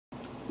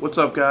What's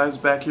up, guys?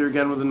 Back here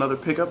again with another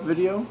pickup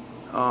video.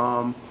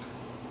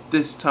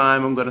 This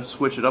time I'm going to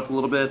switch it up a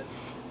little bit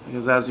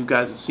because, as you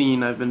guys have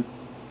seen, I've been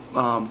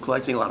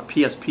collecting a lot of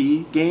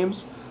PSP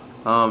games.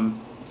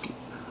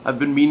 I've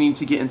been meaning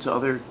to get into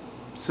other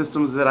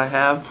systems that I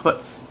have,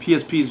 but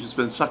PSP has just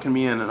been sucking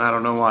me in, and I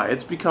don't know why.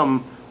 It's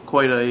become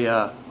quite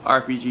a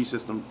RPG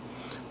system.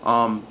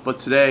 But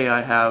today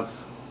I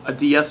have a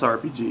DS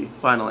RPG,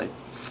 finally.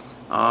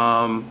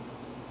 And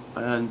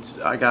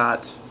I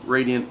got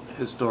Radiant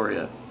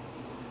Historia.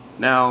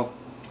 Now,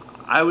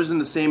 I was in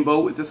the same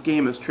boat with this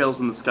game as Trails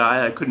in the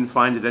Sky. I couldn't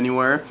find it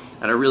anywhere,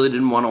 and I really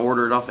didn't want to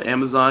order it off of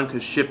Amazon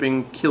because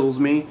shipping kills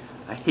me.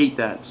 I hate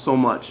that so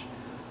much.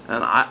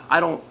 And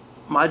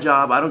my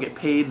job, I don't get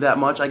paid that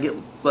much. I get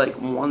like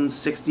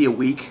 $160 a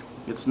week.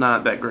 It's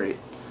not that great.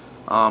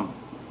 Yeah,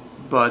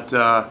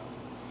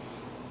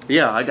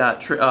 I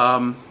got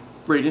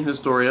Radiant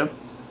Historia.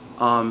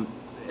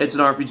 It's an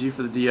RPG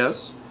for the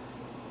DS,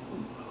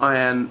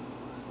 and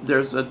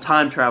there's a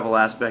time travel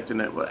aspect in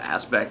it.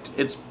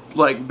 It's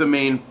like the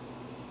main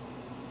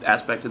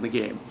aspect in the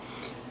game.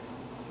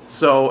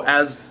 So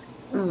as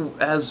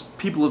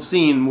people have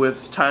seen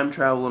with time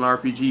travel in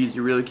RPGs,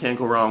 you really can't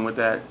go wrong with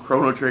that.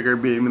 Chrono Trigger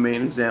being the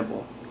main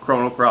example.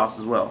 Chrono Cross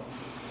as well.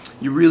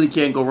 You really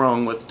can't go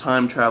wrong with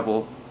time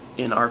travel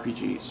in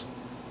RPGs.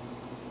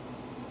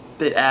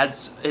 It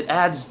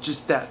adds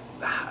just that,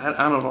 I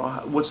don't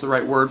know what's the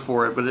right word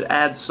for it, but it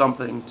adds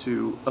something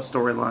to a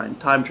storyline.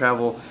 Time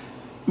travel,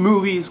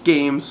 movies,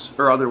 games,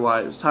 or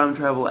otherwise, time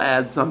travel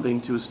adds something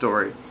to a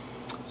story.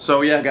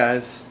 So yeah,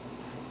 guys,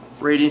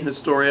 Radiant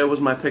Historia was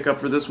my pickup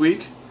for this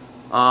week.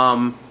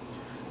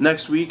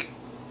 Next week,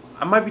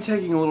 I might be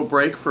taking a little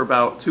break for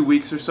about 2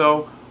 weeks or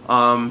so.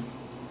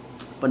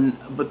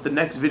 But the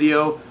next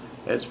video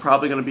is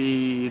probably going to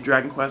be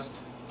Dragon Quest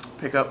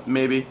pickup,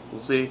 maybe.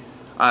 We'll see.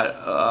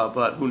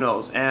 But who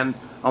knows? And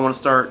I want to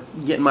start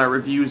getting my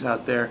reviews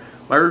out there.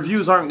 My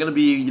reviews aren't going to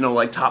be,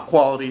 like top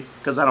quality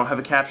because I don't have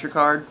a capture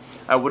card.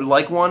 I would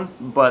like one,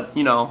 but,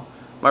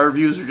 my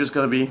reviews are just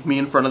going to be me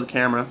in front of the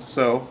camera.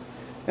 So,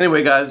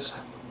 anyway, guys,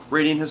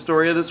 Radiant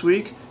Historia this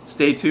week.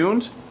 Stay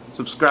tuned,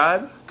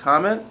 subscribe,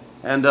 comment,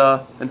 and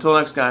until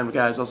next time,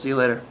 guys, I'll see you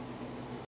later.